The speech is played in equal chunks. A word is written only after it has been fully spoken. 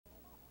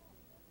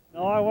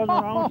Oh, I wasn't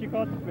around when she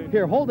caught the fish.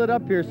 Here, hold it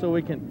up here so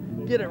we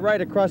can get it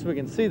right across. We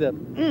can see the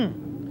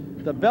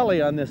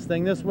belly on this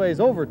thing. This weighs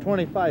over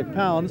 25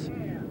 pounds.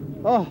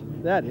 Oh,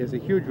 that is a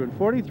huge one,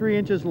 43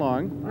 inches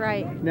long.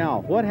 Right. Now,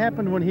 what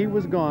happened when he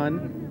was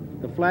gone?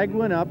 The flag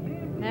went up.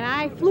 And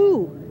I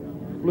flew.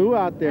 Flew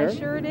out there. I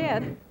sure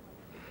did.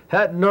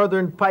 That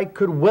northern pike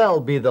could well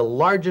be the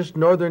largest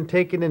northern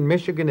taken in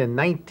Michigan in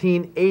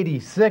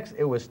 1986.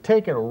 It was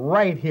taken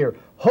right here,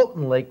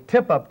 Houghton Lake,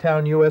 Tip-Up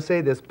Town,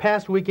 USA, this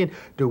past weekend.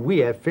 Do we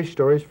have fish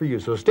stories for you?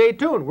 So stay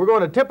tuned. We're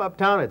going to Tip-Up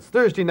Town. It's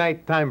Thursday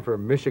night, time for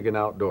Michigan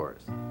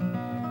Outdoors.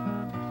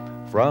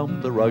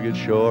 From the rugged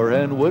shore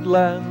and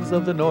woodlands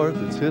of the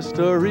north, its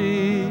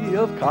history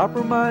of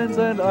copper mines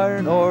and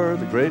iron ore,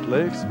 the Great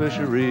Lakes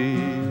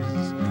fisheries.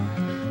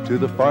 To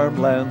the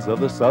farmlands of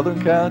the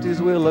southern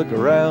counties we'll look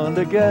around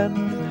again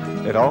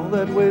at all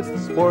that waits the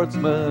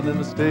sportsman in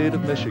the state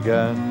of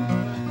Michigan.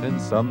 And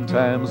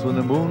sometimes when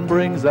the moon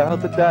brings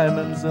out the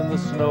diamonds in the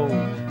snow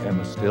and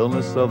the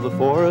stillness of the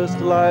forest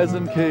lies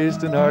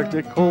encased in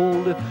Arctic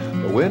cold,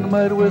 the wind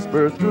might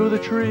whisper through the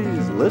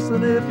trees,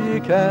 listen if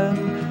you can,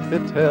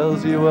 it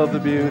tells you of the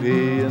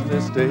beauty in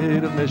this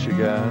state of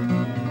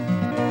Michigan.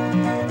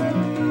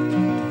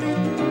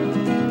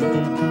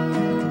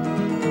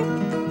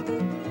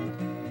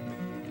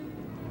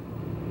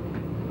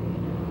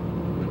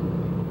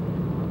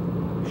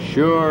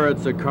 Sure,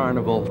 it's a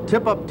carnival.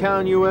 Tip-Up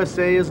Town,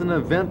 USA is an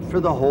event for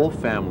the whole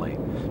family.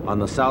 On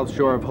the south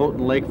shore of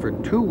Houghton Lake for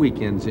 2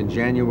 weekends in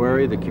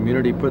January, the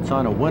community puts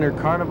on a winter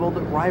carnival that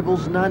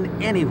rivals none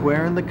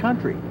anywhere in the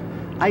country.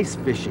 Ice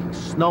fishing,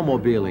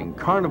 snowmobiling,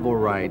 carnival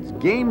rides,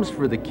 games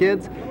for the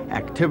kids,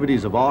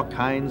 activities of all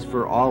kinds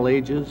for all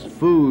ages,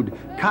 food,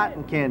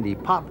 cotton candy,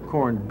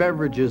 popcorn,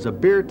 beverages, a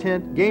beer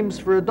tent, games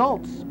for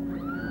adults.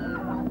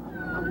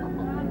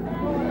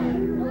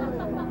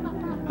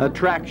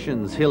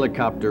 Attractions,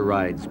 helicopter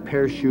rides,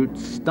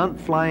 parachutes,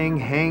 stunt flying,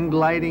 hang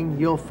gliding,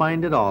 you'll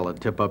find it all at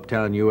Tip-Up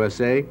Town,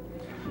 USA.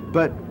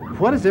 But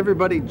what is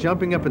everybody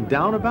jumping up and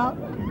down about?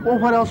 Well,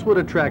 what else would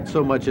attract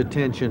so much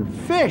attention?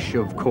 Fish,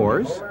 of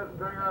course.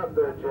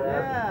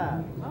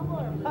 Yeah.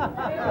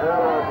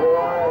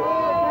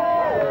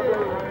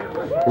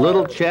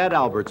 Little Chad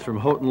Alberts from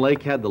Houghton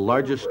Lake had the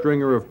largest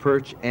stringer of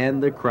perch,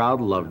 and the crowd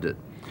loved it.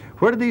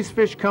 Where did these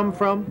fish come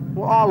from?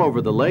 Well, all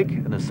over the lake,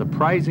 and a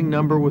surprising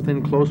number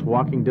within close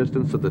walking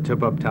distance of the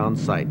Tip-Up Town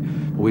site.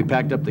 We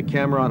packed up the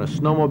camera on a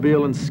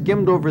snowmobile and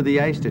skimmed over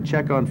the ice to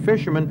check on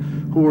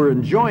fishermen who were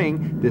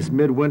enjoying this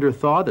midwinter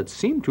thaw that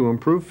seemed to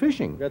improve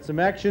fishing. Got some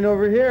action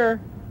over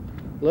here.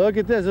 Look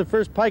at this, the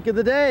first pike of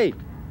the day.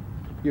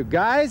 You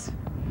guys,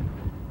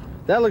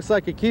 that looks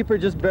like a keeper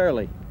just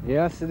barely.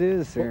 Yes, it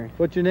is, sir.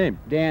 What's your name?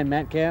 Dan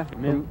Metcalf,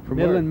 from Midland,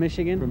 Midland,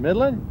 Michigan. From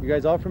Midland? You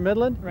guys all from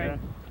Midland? Right. Yeah.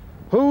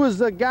 Who was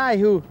the guy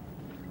who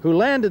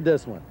landed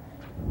this one?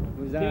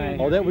 It was I.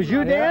 Oh, that was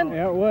you, Dan?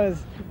 Yeah, it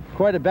was.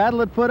 Quite a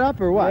battle it put up,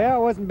 or what? Yeah, it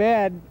wasn't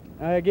bad.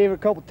 I gave it a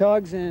couple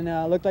tugs, and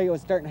looked like it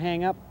was starting to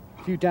hang up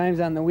a few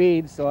times on the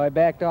weeds, so I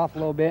backed off a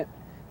little bit,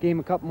 gave him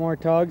a couple more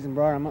tugs, and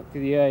brought him up to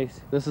the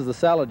ice. This is the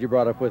salad you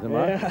brought up with him,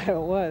 huh? Yeah,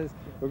 it was.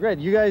 Well, great.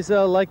 You guys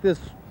like this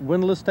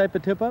windlass type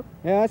of tip-up?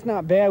 Yeah, that's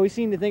not bad. We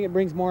seem to think it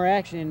brings more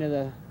action into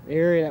the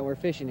area that we're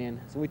fishing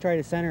in, so we try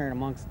to center it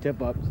amongst the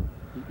tip-ups.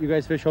 You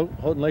guys fish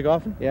Houghton Lake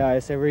often? Yeah,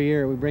 it's every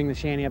year. We bring the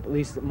shanty up at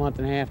least a month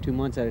and a half, 2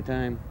 months at a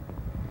time.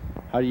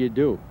 How do you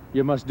do?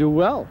 You must do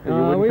well, or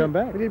you wouldn't come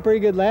back. We did pretty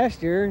good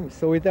last year,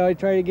 so we thought we'd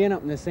try it again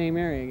up in the same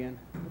area again.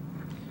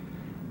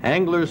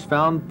 Anglers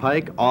found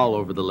pike all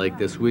over the lake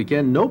this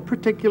weekend. No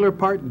particular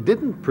part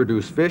didn't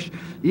produce fish.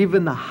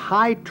 Even the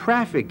high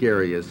traffic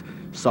areas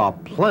saw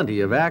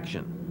plenty of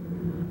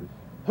action.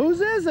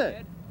 Whose is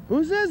it?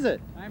 Whose is it?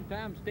 I'm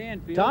Tom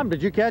Stanfield. Tom,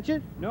 did you catch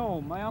it?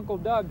 No, my Uncle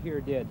Doug here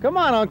did. Come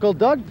on, Uncle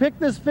Doug, pick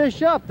this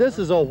fish up. This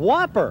is a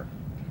whopper.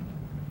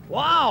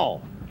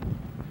 Wow.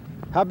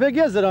 How big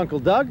is it, Uncle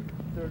Doug?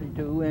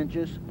 32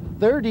 inches.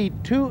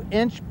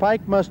 32-inch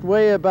pike must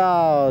weigh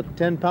about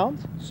 10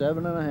 pounds?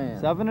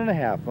 7.5.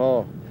 7.5.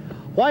 Oh.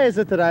 Why is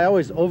it that I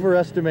always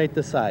overestimate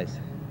the size?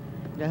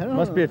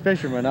 Must be a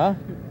fisherman, huh?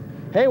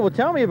 Hey, well,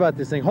 tell me about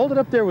this thing. Hold it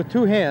up there with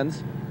 2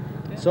 hands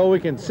so we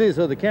can see,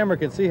 so the camera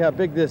can see how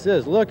big this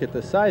is. Look at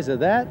the size of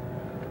that.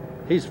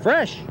 He's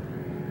fresh.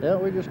 Yeah,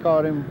 we just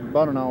caught him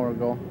about an hour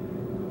ago.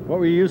 What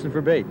were you using for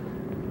bait?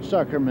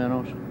 Sucker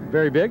minnows.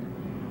 Very big?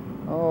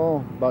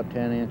 Oh, about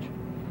 10 inch.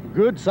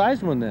 Good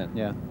sized one then.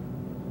 Yeah.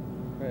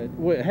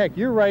 Well, heck,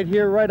 you're right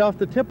here, right off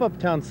the Tip-Up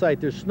Town site.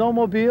 There's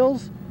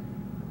snowmobiles,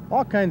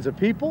 all kinds of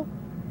people.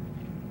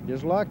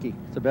 Just lucky.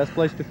 It's the best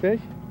place to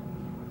fish?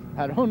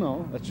 I don't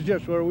know. That's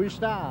just where we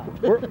stopped.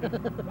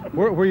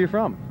 Where are you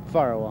from?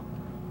 Farwell.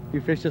 You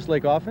fish this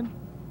lake often?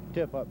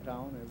 Tip-Up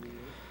Town every year.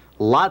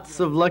 Lots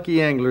of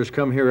lucky anglers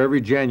come here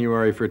every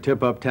January for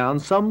Tip-Up Town.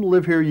 Some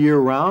live here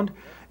year-round,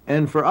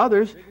 and for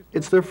others,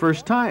 it's their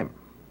first time.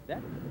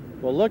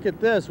 Well, look at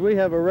this. We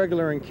have a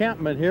regular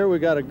encampment here. We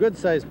got a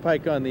good-sized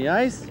pike on the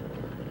ice.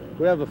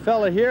 We have a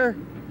fella here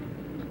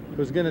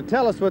who's going to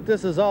tell us what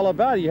this is all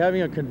about. Are you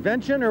having a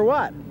convention or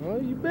what?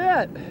 Well, you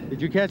bet.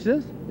 Did you catch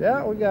this?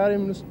 Yeah, we got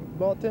him this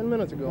about 10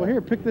 minutes ago. Well,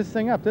 here, pick this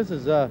thing up. This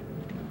is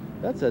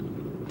that's a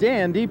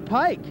dandy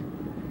pike.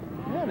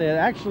 Yeah, it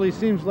actually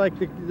seems like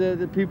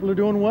the people are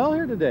doing well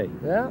here today.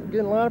 Yeah,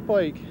 getting a lot of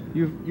pike.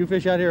 You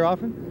fish out here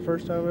often?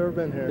 First time I've ever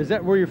been here. Is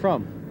that where you're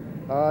from?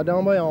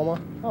 Down by Alma.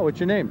 Oh, what's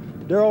your name?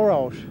 Daryl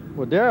Roush.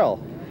 Well, Daryl,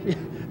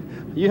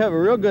 you have a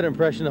real good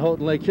impression of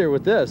Houghton Lake here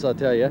with this, I'll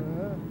tell you.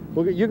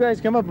 Well, you guys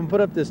come up and put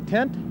up this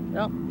tent?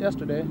 Yeah,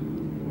 yesterday.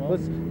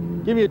 Let's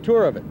give me a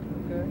tour of it.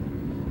 Okay.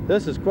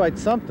 This is quite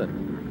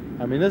something.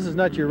 I mean, this is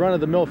not your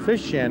run-of-the-mill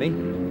fish shanty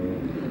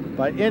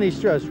by any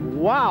stretch.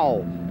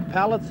 Wow!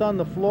 Pallets on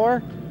the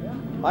floor.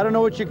 I don't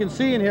know what you can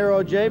see in here,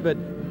 OJ, but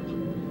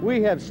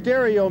we have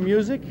stereo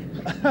music,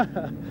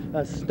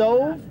 a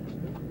stove.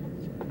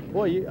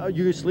 Boy,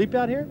 you sleep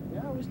out here?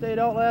 Yeah, we stayed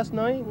out last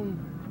night and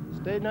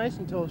stayed nice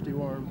and toasty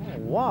warm. Oh,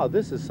 wow,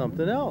 this is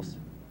something else.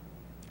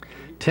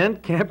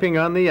 Tent camping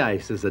on the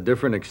ice is a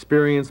different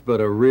experience,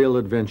 but a real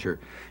adventure.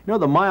 You know,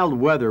 the mild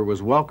weather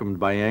was welcomed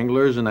by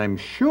anglers, and I'm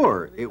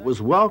sure it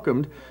was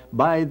welcomed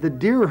by the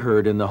deer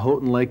herd in the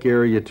Houghton Lake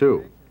area,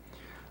 too.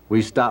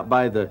 We stopped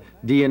by the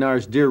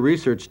DNR's Deer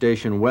Research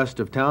Station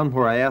west of town,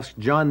 where I asked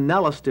John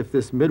Nellist if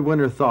this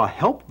midwinter thaw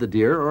helped the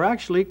deer or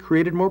actually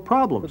created more For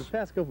problems. the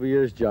past couple of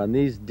years, John,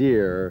 these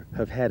deer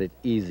have had it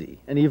easy.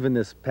 And even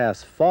this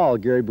past fall,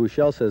 Gary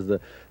Bouchel says the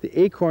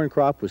acorn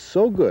crop was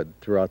so good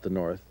throughout the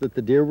north that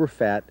the deer were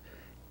fat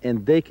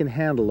and they can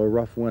handle a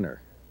rough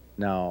winter.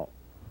 Now,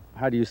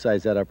 how do you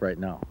size that up right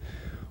now?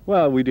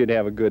 Well, we did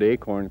have a good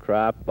acorn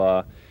crop.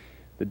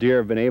 The deer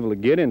have been able to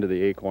get into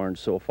the acorns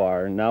so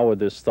far, and now with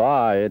this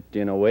thaw,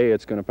 in a way,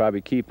 it's going to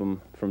probably keep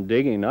them from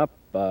digging up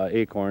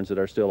acorns that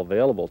are still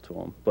available to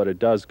them. But it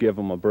does give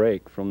them a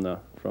break from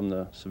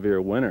the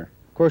severe winter.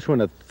 Of course,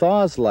 when it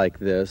thaws like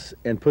this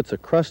and puts a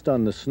crust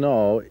on the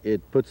snow,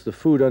 it puts the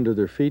food under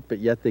their feet, but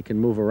yet they can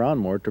move around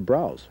more to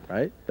browse,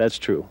 right? That's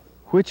true.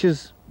 Which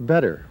is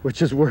better?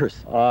 Which is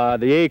worse?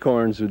 The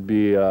acorns would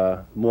be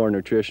more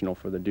nutritional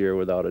for the deer,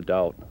 without a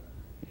doubt.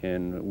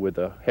 And with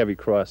a heavy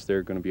crust,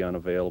 they're going to be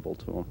unavailable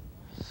to them.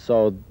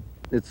 So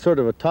it's sort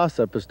of a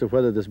toss-up as to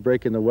whether this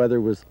break in the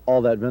weather was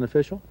all that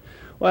beneficial?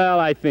 Well,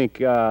 I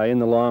think in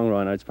the long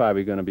run, it's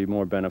probably going to be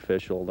more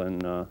beneficial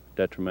than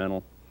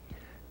detrimental.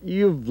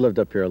 You've lived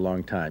up here a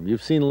long time.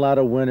 You've seen a lot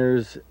of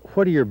winters.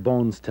 What do your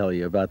bones tell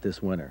you about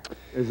this winter?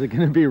 Is it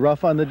going to be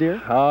rough on the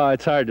deer?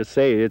 It's hard to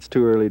say. It's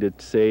too early to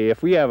say.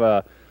 If we have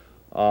a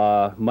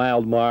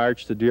mild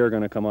March, the deer are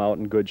going to come out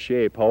in good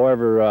shape.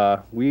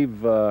 However,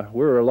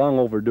 we're long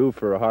overdue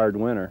for a hard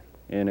winter,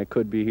 and it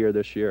could be here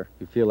this year.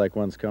 You feel like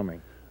one's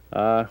coming?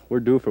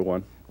 We're due for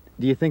one.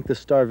 Do you think the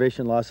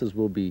starvation losses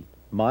will be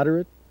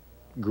moderate,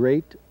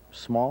 great,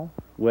 small?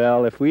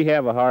 Well, if we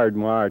have a hard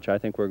March, I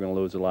think we're going to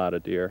lose a lot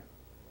of deer.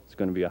 It's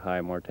going to be a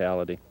high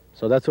mortality.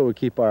 So that's what we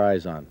keep our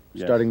eyes on.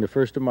 Yes. Starting the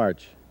 1st of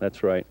March.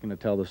 That's right. Going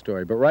to tell the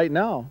story. But right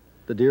now,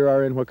 the deer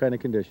are in what kind of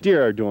condition?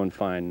 Deer are doing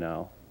fine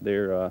now.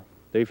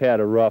 They've had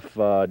a rough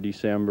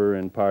December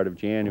and part of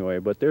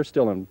January, but they're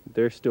still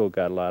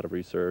got a lot of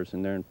reserves,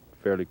 and they're in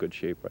fairly good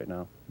shape right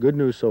now. Good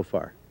news so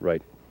far.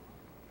 Right.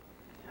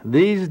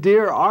 These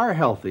deer are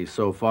healthy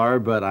so far,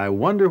 but I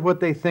wonder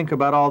what they think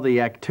about all the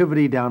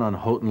activity down on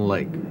Houghton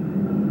Lake.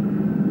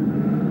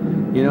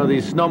 You know,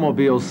 these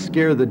snowmobiles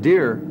scare the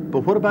deer, but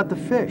what about the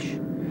fish?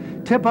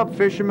 Tip-up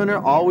fishermen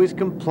are always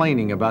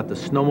complaining about the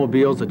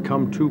snowmobiles that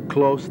come too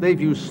close.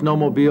 They've used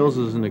snowmobiles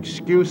as an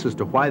excuse as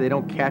to why they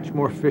don't catch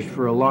more fish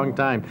for a long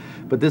time.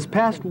 But this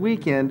past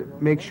weekend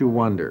makes you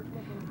wonder.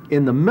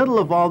 In the middle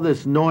of all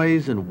this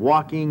noise and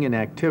walking and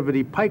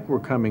activity, pike were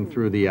coming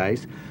through the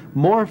ice.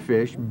 More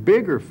fish,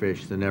 bigger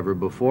fish than ever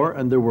before,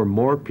 and there were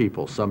more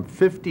people. Some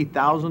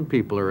 50,000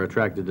 people are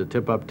attracted to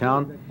Tip-Up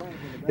Town.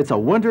 It's a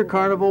winter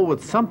carnival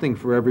with something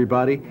for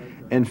everybody,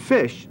 and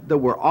fish that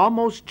were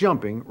almost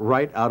jumping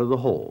right out of the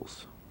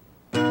holes.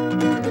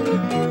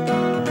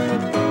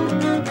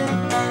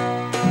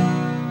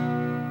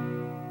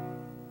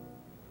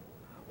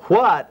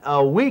 What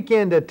a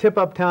weekend at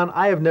Tip-Up Town.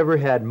 I have never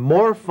had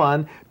more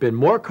fun, been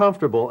more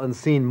comfortable, and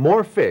seen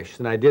more fish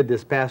than I did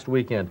this past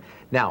weekend.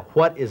 Now,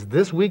 what is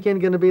this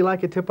weekend going to be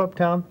like at Tip-Up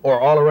Town, or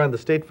all around the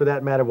state for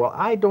that matter? Well,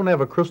 I don't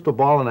have a crystal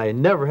ball, and I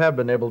never have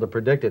been able to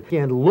predict it.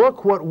 And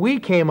look what we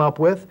came up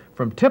with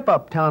from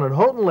Tip-Up Town at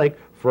Houghton Lake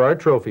for our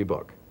trophy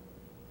book.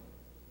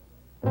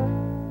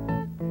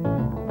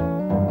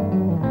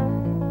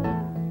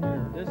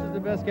 This is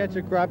the best catch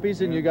of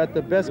crappies, and you got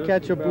the best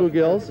catch of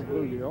bluegills.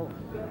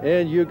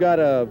 And you got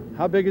a,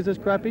 how big is this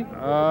crappie?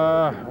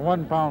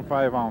 1 pound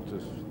 5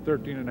 ounces,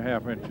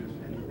 13.5 inches.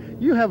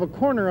 You have a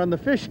corner on the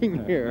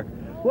fishing here.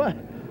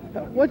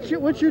 What's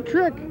your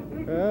trick?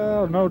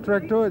 Well, no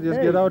trick to it, just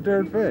get out there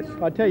and fish.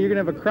 I'll tell you, you're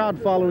gonna have a crowd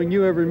following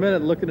you every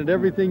minute looking at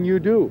everything you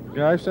do.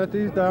 Can I set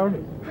these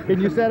down? Can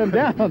you set them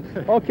down?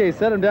 Okay,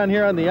 set them down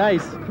here on the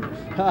ice.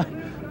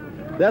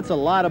 That's a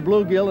lot of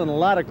bluegill and a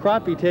lot of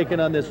crappie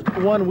taken on this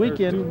one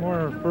weekend. There's 2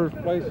 more first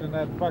place in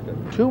that bucket.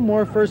 2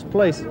 more first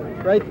place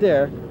right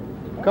there.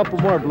 A couple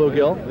more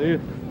bluegill. These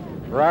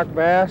rock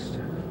bass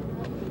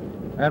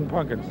and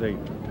pumpkin seed.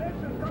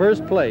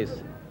 First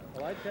place.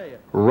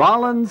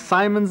 Rollin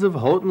Simons of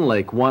Houghton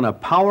Lake won a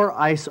power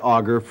ice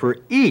auger for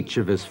each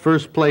of his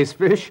first place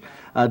fish,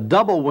 a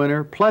double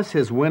winner, plus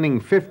his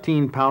winning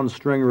 15-pound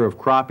stringer of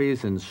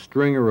crappies and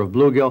stringer of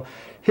bluegill.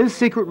 His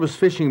secret was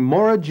fishing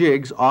Mora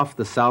jigs off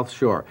the South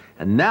Shore.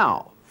 And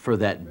now for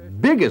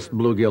that biggest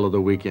bluegill of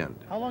the weekend.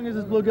 How long is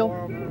this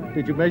bluegill?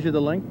 Did you measure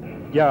the length?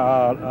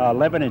 Yeah,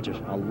 11 inches.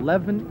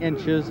 11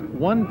 inches,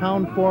 1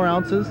 pound 4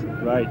 ounces.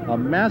 Right. A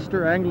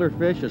master angler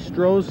fish, a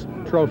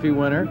Trost trophy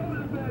winner.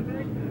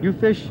 You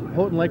fish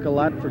Houghton Lake a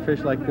lot for fish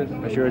like this?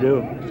 I sure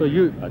do. So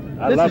you,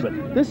 I love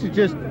it. This is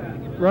just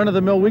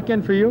run-of-the-mill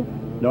weekend for you?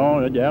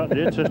 No, yeah,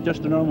 it's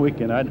just a normal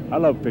weekend. I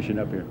love fishing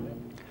up here.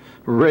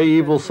 Ray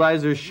Evil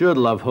Sizer should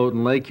love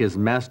Houghton Lake. His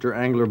master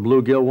angler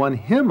bluegill won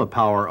him a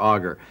power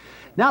auger.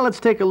 Now let's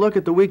take a look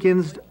at the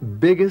weekend's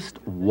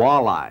biggest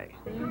walleye.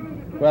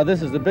 Well,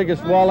 this is the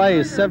biggest walleye.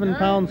 Is 7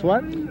 pounds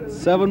what?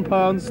 7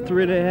 pounds,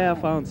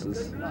 3.5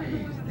 ounces.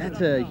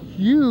 That's a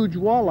huge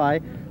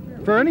walleye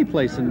for any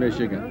place in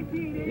Michigan.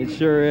 It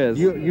sure is.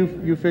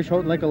 You fish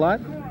Houghton Lake a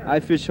lot? I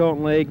fish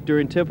Houghton Lake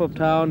during tip-up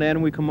town,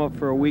 and we come up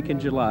for a week in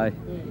July.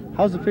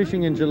 How's the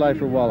fishing in July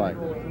for walleye?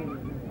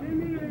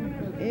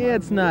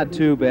 It's not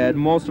too bad.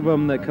 Most of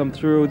them that come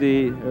through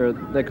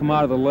that come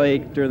out of the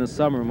lake during the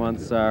summer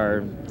months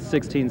are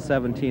 16,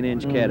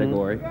 17-inch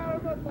category.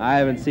 I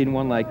haven't seen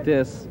one like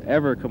this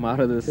ever come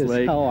out of this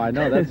lake. Oh, I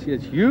know. It's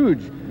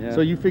huge. Yeah.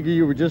 So you figure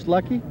you were just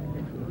lucky?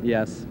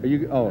 Yes. Are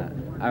you? Oh,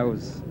 I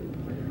was.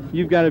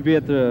 You've got to be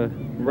at the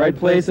right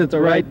place at the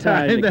right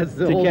time That's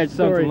the to whole catch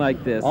story. something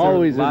like this.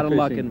 Always There's a lot in of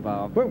luck fishing.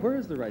 involved. Where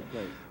is the right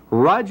place?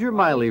 Roger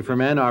Miley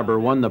from Ann Arbor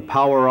won the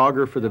power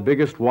auger for the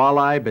biggest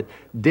walleye, but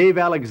Dave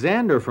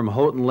Alexander from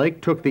Houghton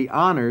Lake took the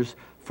honors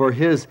for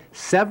his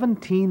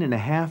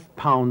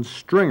 17.5-pound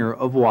stringer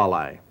of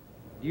walleye.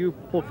 Do you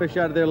pull fish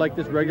out of there like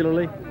this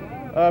regularly?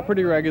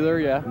 Pretty regular,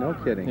 yeah. No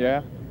kidding.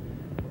 Yeah.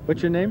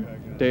 What's your name?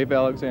 Dave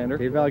Alexander.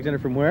 Dave Alexander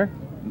from where?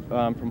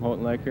 From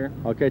Houghton Lake here.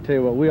 Okay, tell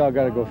you what, we all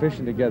got to go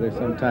fishing together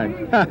sometime.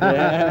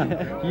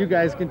 You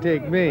guys can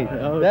take me.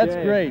 Okay. That's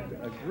great.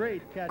 A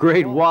great catch.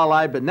 Great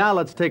walleye, but now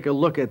let's take a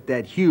look at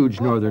that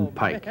huge northern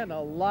pike. Man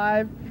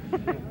alive.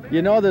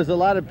 You know, there's a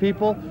lot of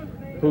people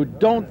who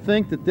don't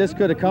think that this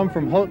could have come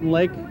from Houghton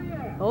Lake.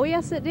 Oh,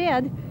 yes, it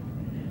did.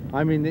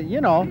 I mean,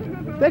 you know,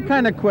 they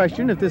kind of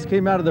question if this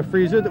came out of the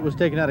freezer that was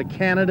taken out of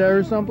Canada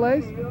or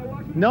someplace.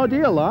 No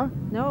deal, huh?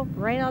 No,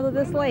 right out of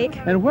this lake.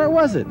 And where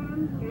was it?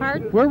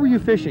 Pardon? Where were you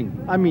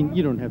fishing? I mean,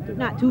 you don't have to.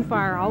 Not too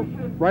far out.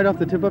 Right off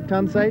the tip-up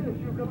town site?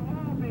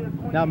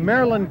 Now,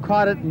 Marilyn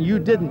caught it and you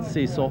didn't,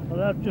 Cecil. Well,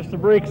 that's just the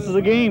breaks of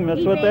the game.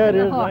 That's what that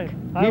is.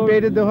 He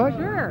baited the hook?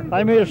 Sure.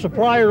 I made a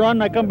supply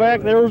run. I come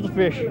back, there was the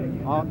fish.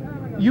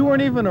 You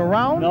weren't even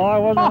around? No, I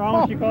wasn't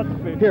around. She caught the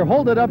fish. Here,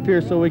 hold it up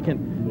here so we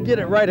can get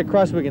it right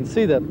across. We can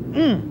see the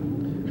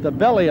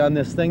belly on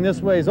this thing.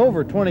 This weighs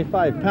over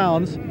 25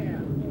 pounds.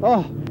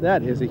 Oh,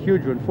 that is a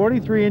huge one.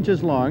 43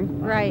 inches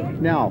long.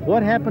 Right. Now,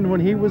 what happened when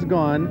he was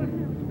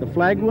gone? The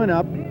flag went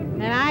up.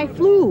 And I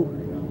flew.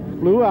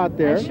 Flew out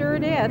there. I sure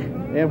did.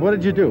 And what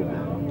did you do?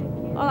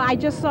 Well, I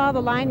just saw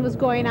the line was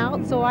going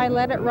out, so I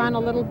let it run a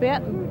little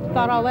bit and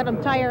thought I'll let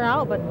him tire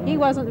out, but he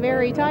wasn't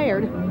very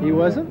tired. He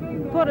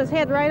wasn't? Put his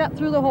head right up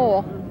through the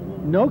hole.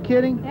 No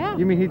kidding? Yeah.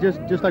 You mean he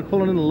just like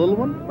pulling in the little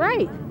one?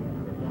 Right.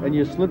 And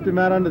you slipped him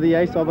out onto the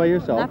ice all by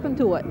yourself? Nothing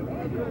to it.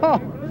 Oh.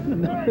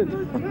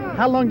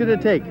 How long did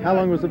it take? How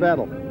long was the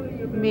battle?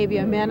 Maybe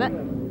a minute.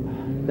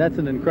 That's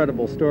an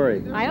incredible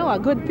story. I know, a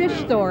good fish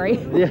story.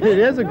 Yeah, it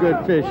is a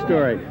good fish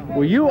story.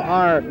 Well, you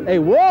are a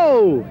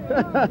whoa!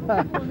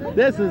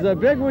 This is a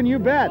big one, you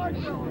bet.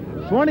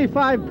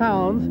 25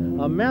 pounds,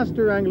 a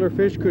master angler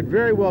fish could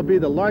very well be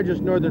the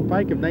largest northern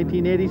pike of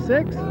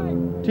 1986.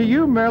 To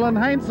you, Marilyn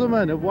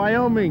Heinzelman of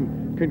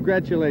Wyoming,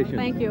 congratulations.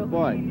 Thank you.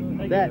 Boy,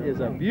 that is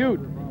a beaut.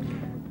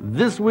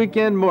 This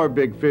weekend, more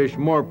big fish,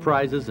 more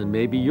prizes, and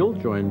maybe you'll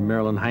join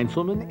Marilyn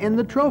Heinzelman in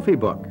the trophy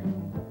book.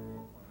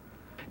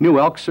 New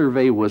elk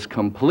survey was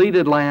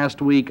completed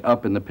last week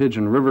up in the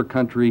Pigeon River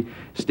Country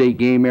State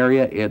Game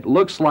Area. It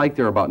looks like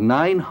there are about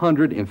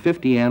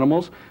 950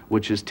 animals,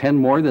 which is 10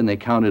 more than they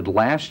counted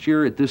last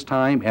year at this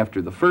time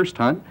after the first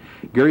hunt.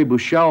 Gary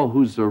Bushell,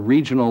 who's the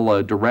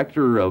regional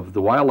director of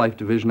the wildlife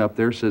division up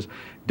there, says,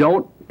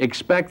 don't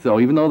expect, though,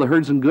 even though the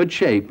herd's in good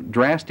shape,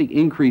 drastic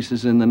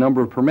increases in the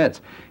number of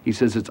permits. He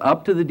says it's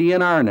up to the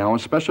DNR now,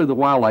 especially the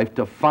wildlife,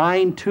 to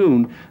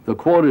fine-tune the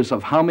quotas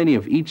of how many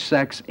of each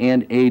sex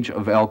and age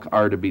of elk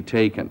are to be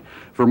taken.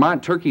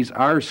 Vermont turkeys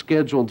are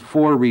scheduled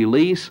for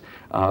release.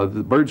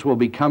 The birds will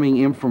be coming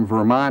in from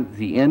Vermont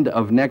the end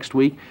of next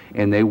week,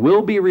 and they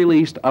will be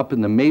released up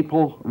in the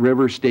Maple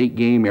River State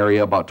Game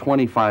Area about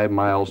 25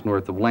 miles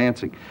north of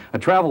Lansing. A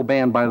travel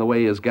ban, by the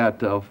way, has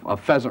got a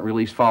pheasant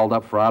release followed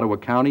up for Ottawa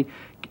County.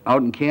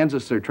 Out in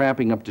Kansas, they're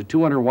trapping up to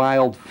 200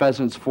 wild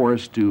pheasants for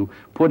us to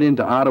put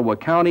into Ottawa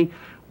County.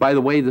 By the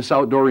way, this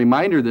outdoor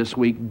reminder this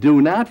week,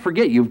 do not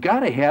forget, you've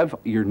got to have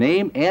your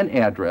name and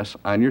address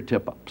on your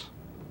tip-ups.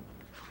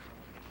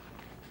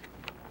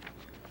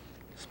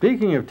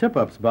 Speaking of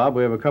tip-ups, Bob,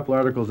 we have a couple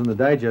articles in the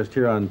digest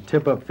here on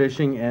tip-up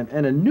fishing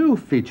and a new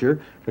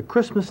feature, the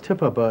Christmas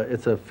tip-up.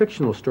 It's a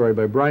fictional story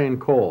by Brian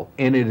Cole.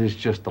 And it is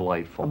just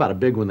delightful. How about a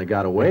big one that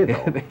got away,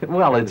 though?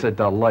 Well, it's a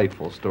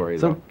delightful story,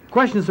 though. Some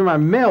questions from our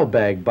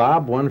mailbag,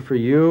 Bob. One for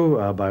you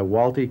by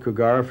Walty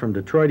Kugara from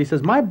Detroit. He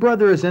says, my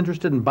brother is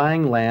interested in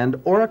buying land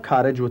or a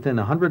cottage within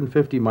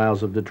 150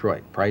 miles of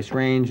Detroit. Price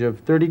range of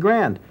 30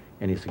 grand.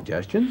 Any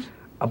suggestions?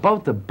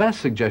 About the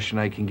best suggestion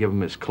I can give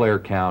him is Clare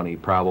County,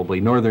 probably,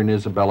 northern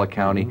Isabella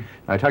County.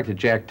 I talked to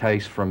Jack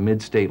Tice from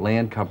Midstate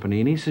Land Company,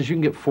 and he says you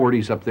can get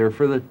 40s up there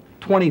for the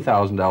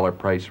 $20,000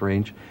 price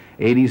range,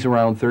 80s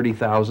around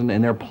 $30,000,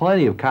 and there are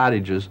plenty of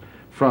cottages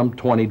from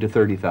 $20,000 to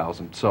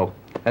 $30,000. So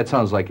that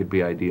sounds like it'd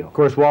be ideal. Of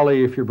course,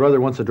 Wally, if your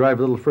brother wants to drive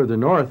a little further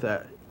north,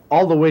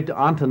 all the way to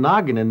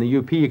Ontonagon in the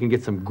UP, you can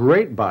get some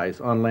great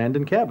buys on land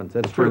and cabins.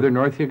 That's true. Further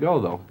north you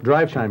go, though.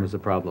 Drive time is a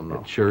problem,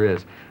 though. It sure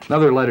is.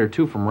 Another letter,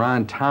 too, from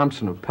Ron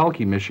Thompson of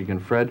Pelkey, Michigan.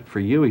 Fred, for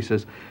you, he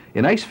says,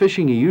 in ice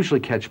fishing, you usually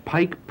catch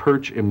pike,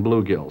 perch, and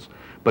bluegills.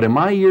 But in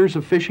my years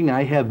of fishing,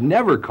 I have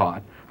never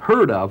caught,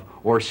 heard of,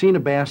 or seen a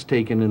bass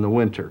taken in the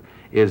winter.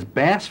 Is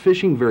bass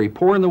fishing very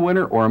poor in the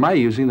winter, or am I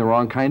using the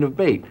wrong kind of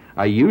bait?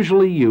 I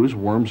usually use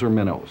worms or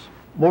minnows.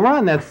 Well,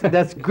 Ron,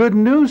 that's good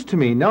news to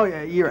me. No,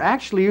 you're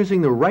actually using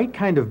the right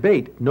kind of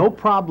bait. No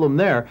problem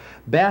there.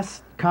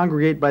 Bass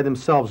congregate by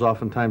themselves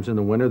oftentimes in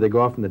the winter. They go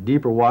off in the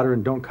deeper water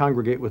and don't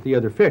congregate with the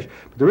other fish.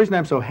 But the reason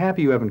I'm so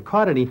happy you haven't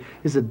caught any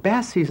is that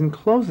bass season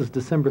closes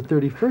December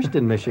 31st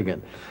in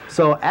Michigan.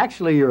 So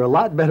actually, you're a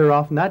lot better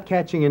off not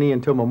catching any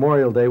until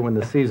Memorial Day when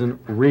the season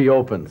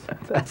reopens.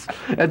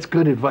 That's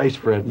good advice,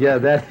 Fred. Yeah,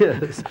 that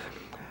is.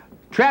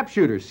 Trap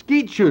shooters,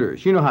 skeet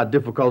shooters, you know how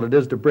difficult it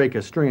is to break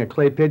a string of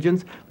clay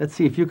pigeons. Let's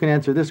see if you can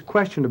answer this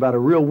question about a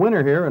real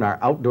winner here in our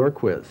outdoor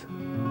quiz.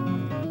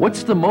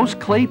 What's the most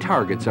clay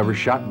targets ever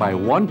shot by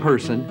one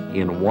person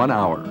in 1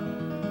 hour?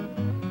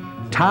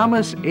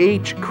 Thomas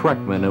H.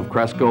 Kreckman of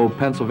Cresco,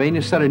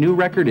 Pennsylvania, set a new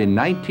record in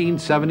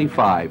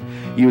 1975.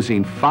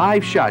 Using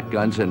 5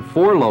 shotguns and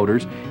 4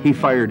 loaders, he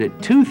fired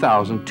at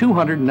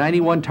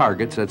 2,291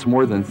 targets, that's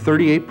more than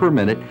 38 per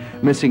minute,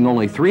 missing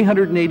only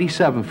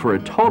 387 for a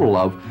total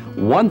of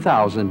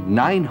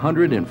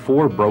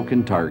 1,904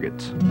 broken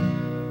targets.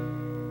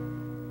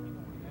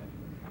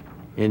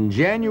 In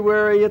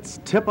January, it's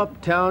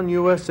Tip-Up Town,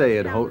 USA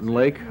at Houghton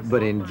Lake,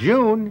 but in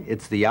June,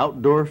 it's the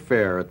outdoor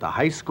fair at the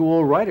high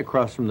school right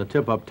across from the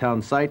Tip-Up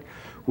Town site.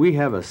 We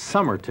have a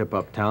summer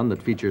Tip-Up Town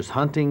that features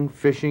hunting,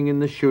 fishing,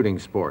 and the shooting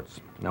sports.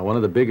 Now, one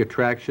of the big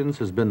attractions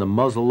has been the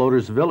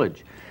Muzzleloaders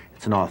Village.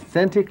 It's an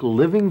authentic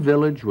living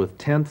village with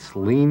tents,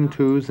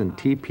 lean-tos, and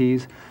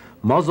teepees,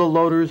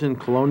 muzzleloaders in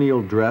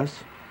colonial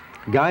dress.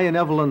 Guy and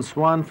Evelyn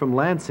Swan from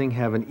Lansing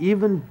have an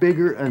even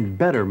bigger and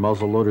better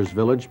muzzleloaders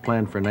village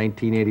planned for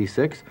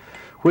 1986,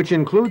 which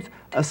includes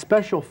a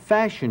special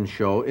fashion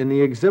show in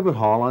the exhibit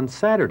hall on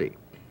Saturday.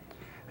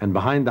 And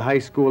behind the high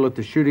school at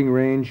the shooting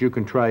range, you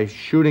can try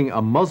shooting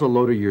a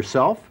muzzleloader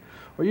yourself,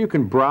 or you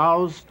can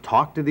browse,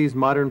 talk to these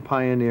modern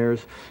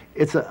pioneers.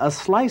 It's a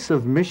slice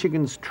of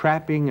Michigan's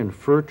trapping and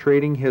fur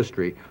trading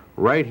history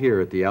right here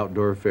at the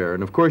outdoor fair.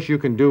 And of course, you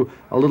can do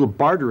a little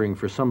bartering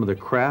for some of the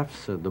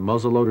crafts that the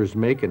muzzleloaders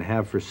make and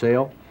have for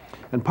sale.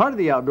 And part of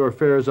the outdoor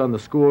fair is on the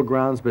school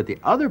grounds, but the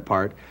other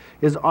part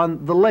is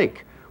on the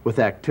lake with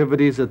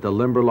activities at the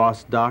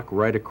Limberlost dock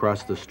right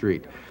across the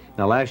street.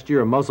 Now, last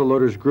year, a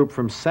muzzleloaders group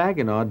from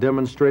Saginaw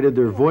demonstrated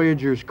their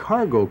Voyager's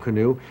cargo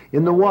canoe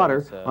in the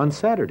water on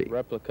Saturday.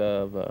 Replica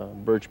of a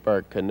birch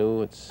bark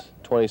canoe. It's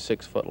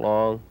 26 foot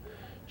long.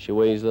 She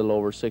weighs a little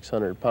over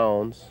 600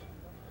 pounds.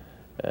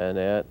 And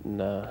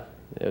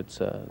it's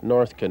a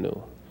North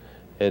canoe.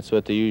 It's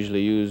what they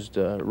usually used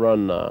to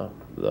run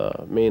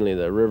mainly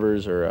the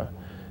rivers, or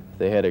if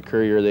they had a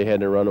courier they had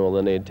to run, well,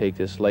 then they'd take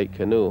this light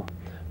canoe.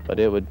 But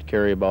it would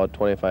carry about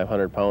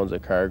 2,500 pounds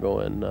of cargo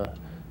and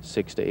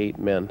 6 to 8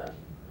 men.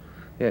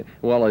 Yeah,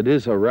 well, it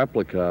is a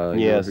replica.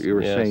 Yes, you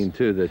were saying,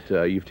 too, that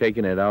you've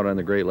taken it out on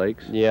the Great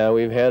Lakes? Yeah,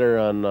 we've had her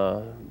on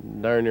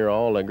darn near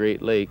all the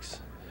Great Lakes.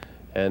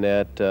 And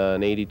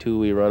in '82,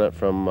 we run it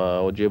from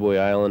Ojibwe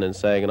Island in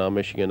Saginaw,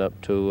 Michigan, up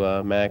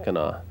to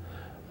Mackinac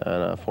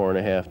on a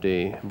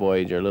 4.5-day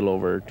voyage, or a little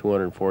over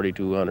 240,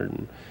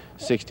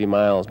 260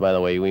 miles. By the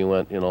way, we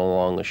went,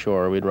 along the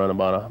shore. We'd run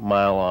about a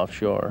mile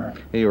offshore.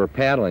 And you were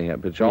paddling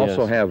it, but you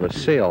also have a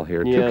sail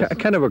here, too, Yes.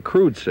 kind of a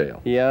crude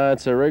sail. Yeah,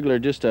 it's a regular,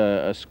 just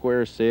a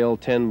square sail,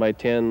 10 by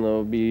 10.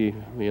 That'll be,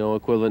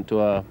 equivalent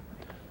to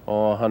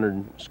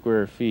 100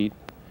 square feet.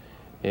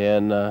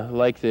 And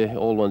like the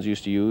old ones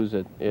used to use,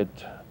 it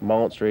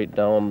mounts right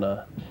down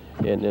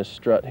in this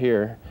strut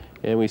here.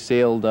 And we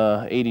sailed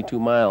 82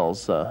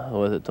 miles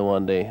with it to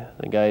one day.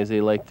 The guys,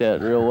 they liked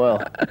that real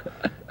well.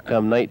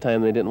 Come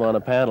nighttime, they didn't want to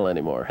paddle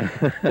anymore.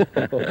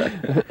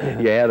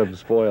 You had them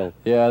spoiled.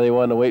 Yeah, they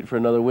wanted to wait for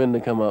another wind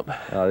to come up.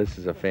 Oh, this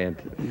is a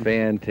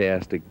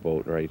fantastic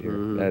boat right here.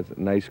 Mm-hmm. That's a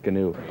nice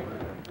canoe.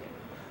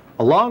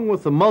 Along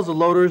with the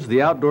muzzleloaders,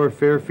 the outdoor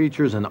fair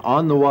features an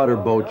on-the-water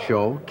boat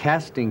show,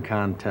 casting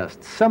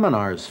contests,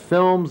 seminars,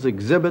 films,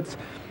 exhibits,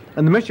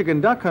 And the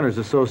Michigan Duck Hunters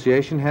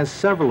Association has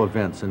several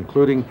events,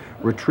 including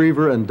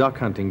retriever and duck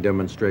hunting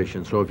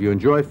demonstrations. So if you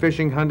enjoy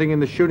fishing, hunting,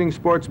 and the shooting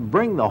sports,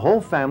 bring the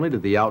whole family to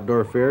the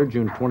Outdoor Fair,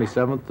 June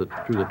 27th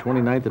through the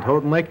 29th at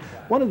Houghton Lake,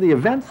 one of the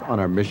events on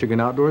our Michigan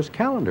Outdoors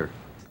calendar.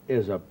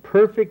 Is a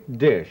perfect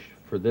dish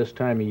for this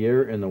time of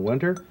year in the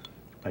winter.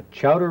 A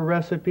chowder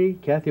recipe.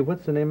 Kathy,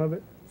 what's the name of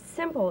it?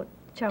 Simple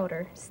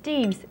chowder.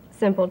 Steve's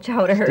Simple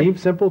Chowder.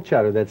 Steve's Simple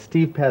Chowder. That's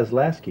Steve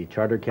Pazlaski,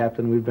 charter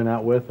captain we've been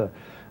out with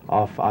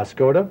off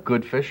Oscoda.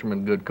 Good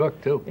fisherman, good cook,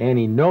 too. And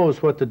he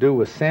knows what to do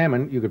with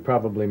salmon. You could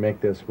probably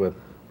make this with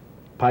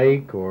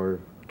pike or...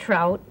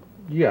 Trout.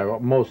 Yeah,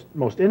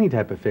 most any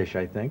type of fish,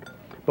 I think.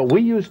 But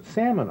we used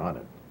salmon on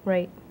it.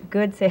 Right.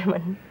 Good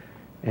salmon.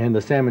 And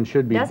the salmon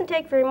should be... Doesn't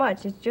take very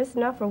much. It's just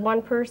enough for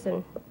one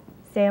person.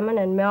 Salmon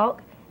and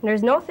milk. And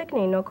there's no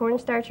thickening, no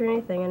cornstarch or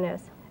anything in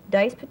this.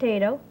 Diced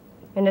potato,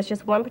 and it's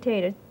just one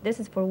potato. This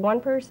is for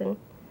one person.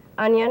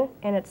 Onion,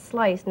 and it's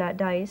sliced, not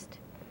diced.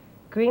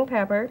 Green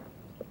pepper,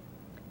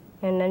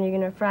 and then you're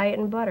going to fry it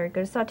in butter. You're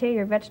going to saute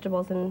your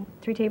vegetables in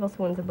 3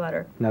 tablespoons of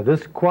butter. Now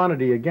this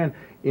quantity, again,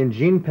 in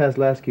Jean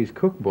Pazlaski's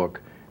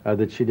cookbook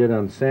that she did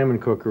on salmon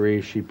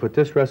cookery, she put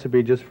this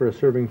recipe just for a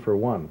serving for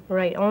one.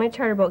 Right, only a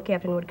charter boat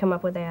captain would come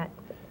up with that.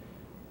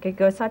 Okay,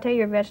 go saute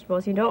your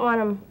vegetables. You don't want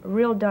them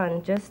real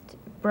done, just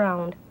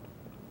browned.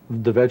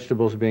 The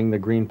vegetables being the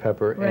green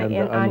pepper Right, and the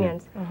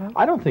onion. onions.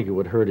 I don't think it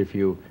would hurt if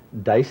you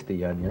diced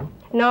the onion.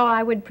 No,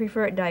 I would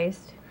prefer it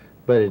diced.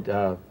 But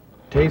it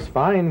tastes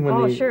fine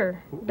when the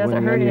sure. when Doesn't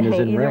the hurt onion is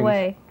in either rings.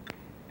 way.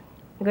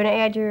 You're going to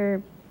add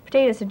your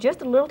potatoes to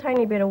just a little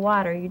tiny bit of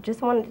water. You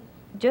just want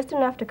just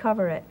enough to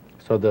cover it.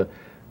 So the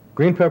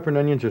green pepper and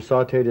onions are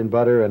sauteed in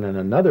butter, and in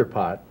another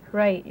pot,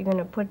 Right, you're going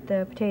to put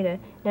the potato.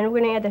 Then we're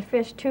going to add the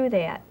fish to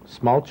that.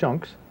 small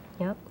chunks.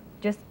 Yep,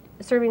 just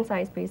serving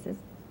size pieces,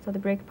 so they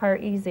break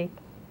apart easy.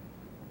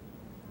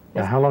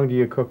 Now, how long do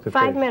you cook the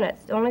 5 fish?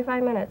 minutes, only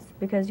 5 minutes,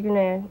 because you're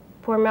going to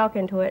pour milk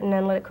into it and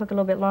then let it cook a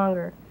little bit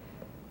longer.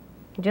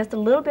 Just a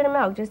little bit of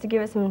milk, just to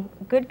give it some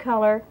good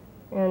color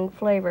and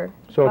flavor.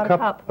 So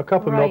About a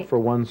cup of right. milk for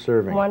one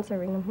serving. One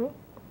serving,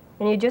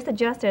 And you just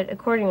adjust it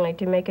accordingly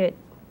to make it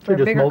So for a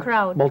just bigger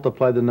crowd.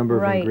 multiply the number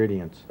of Right.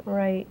 ingredients.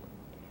 Right.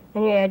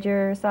 Then you add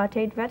your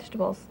sauteed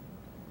vegetables.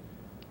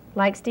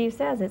 Like Steve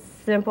says, it's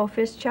simple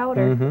fish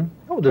chowder.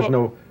 Oh, there's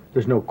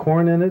no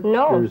corn in it.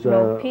 No, There's,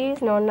 no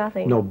peas, no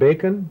nothing. no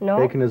bacon. No.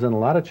 Bacon is in a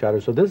lot of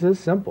chowder, so this is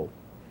simple.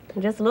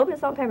 Just a little bit of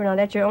salt and pepper. Now,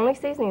 that's your only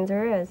seasonings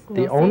there is.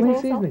 The No only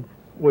salt. seasoning.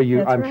 Well,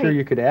 That's I'm sure right.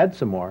 you could add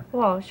some more.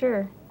 Well,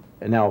 sure.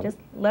 And now, Just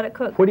let it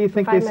cook. what do you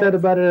think for they 5 said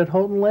minutes. about it at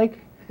Houghton Lake?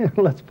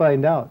 Let's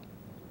find out.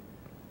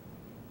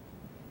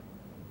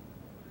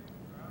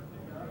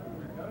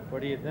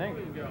 What do you think?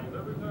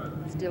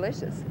 It's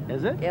delicious.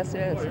 Is it? Yes,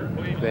 it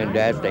is.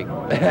 Fantastic.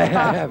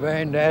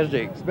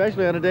 Fantastic.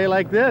 Especially on a day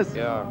like this.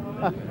 Yeah.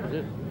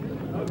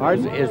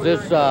 Pardon? Is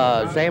this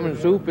salmon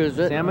soup, is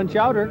it? Salmon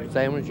chowder.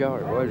 Salmon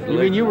chowder. Boy, it's You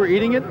mean you were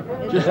eating it?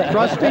 Just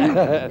trusting?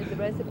 It's a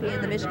recipe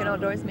in the Michigan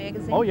Outdoors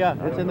magazine. Oh,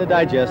 yeah. It's in the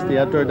digest, the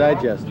Outdoor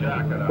Digest.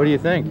 What do you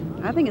think?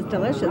 I think it's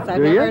delicious. I've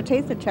Do you? never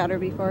tasted chowder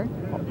before.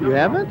 You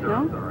haven't?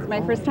 No, it's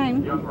my first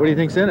time. What do you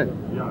think's in it?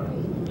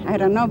 I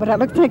don't know, but it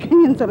looks like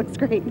onions. It looks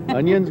great.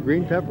 Onions,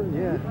 green pepper?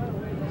 Yeah.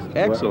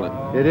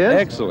 Excellent. It is?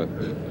 Excellent.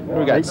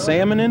 We got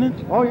salmon in it?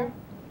 Oh, yeah.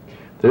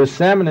 There's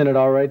salmon in it,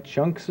 all right,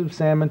 chunks of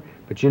salmon.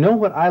 But you know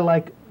what I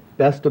like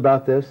best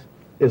about this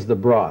is the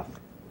broth.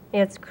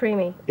 It's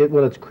creamy.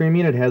 Well, it's creamy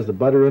and it has the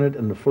butter in it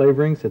and the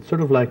flavorings. It's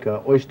sort of like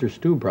a oyster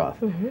stew broth.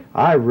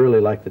 I really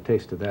like the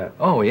taste of that.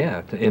 Oh,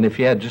 yeah. And if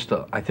you add just,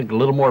 I think, a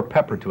little more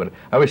pepper to it.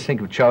 I always think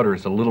of chowder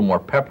as a little more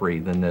peppery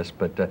than this,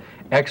 but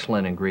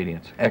excellent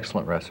ingredients,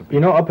 excellent recipe.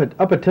 You know, up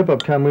at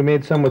Tip-Up Town, we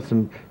made some with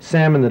some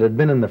salmon that had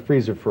been in the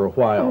freezer for a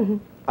while.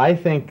 I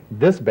think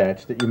this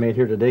batch that you made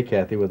here today,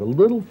 Kathy, with a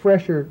little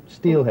fresher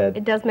steelhead.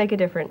 It does make a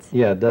difference.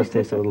 Yeah, it does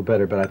taste a little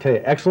better, but I tell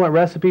you, excellent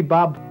recipe,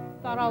 Bob.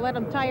 Thought I'll let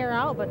him tire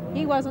out, but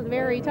he wasn't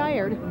very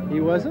tired. He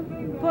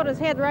wasn't? Put his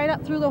head right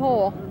up through the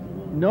hole.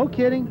 No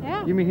kidding?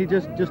 Yeah. You mean he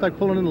just like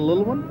pulling in the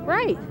little one?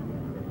 Right.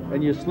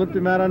 And you slipped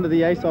him out onto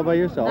the ice all by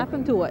yourself?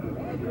 Nothing to it.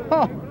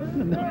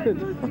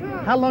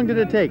 Oh, how long did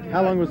it take?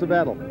 How long was the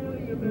battle?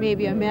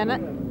 Maybe a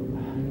minute.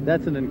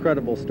 That's an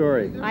incredible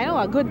story. I know,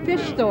 a good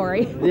fish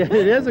story. Yeah,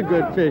 it is a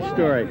good fish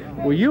story.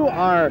 Well, you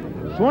are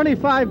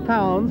 25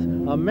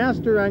 pounds. A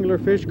master angler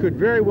fish could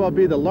very well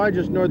be the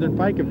largest northern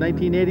pike of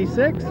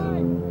 1986.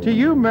 To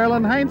you,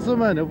 Marilyn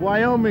Heinzelman of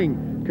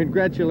Wyoming,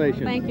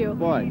 congratulations. Thank you.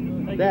 Boy,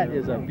 that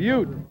is a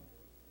beaut.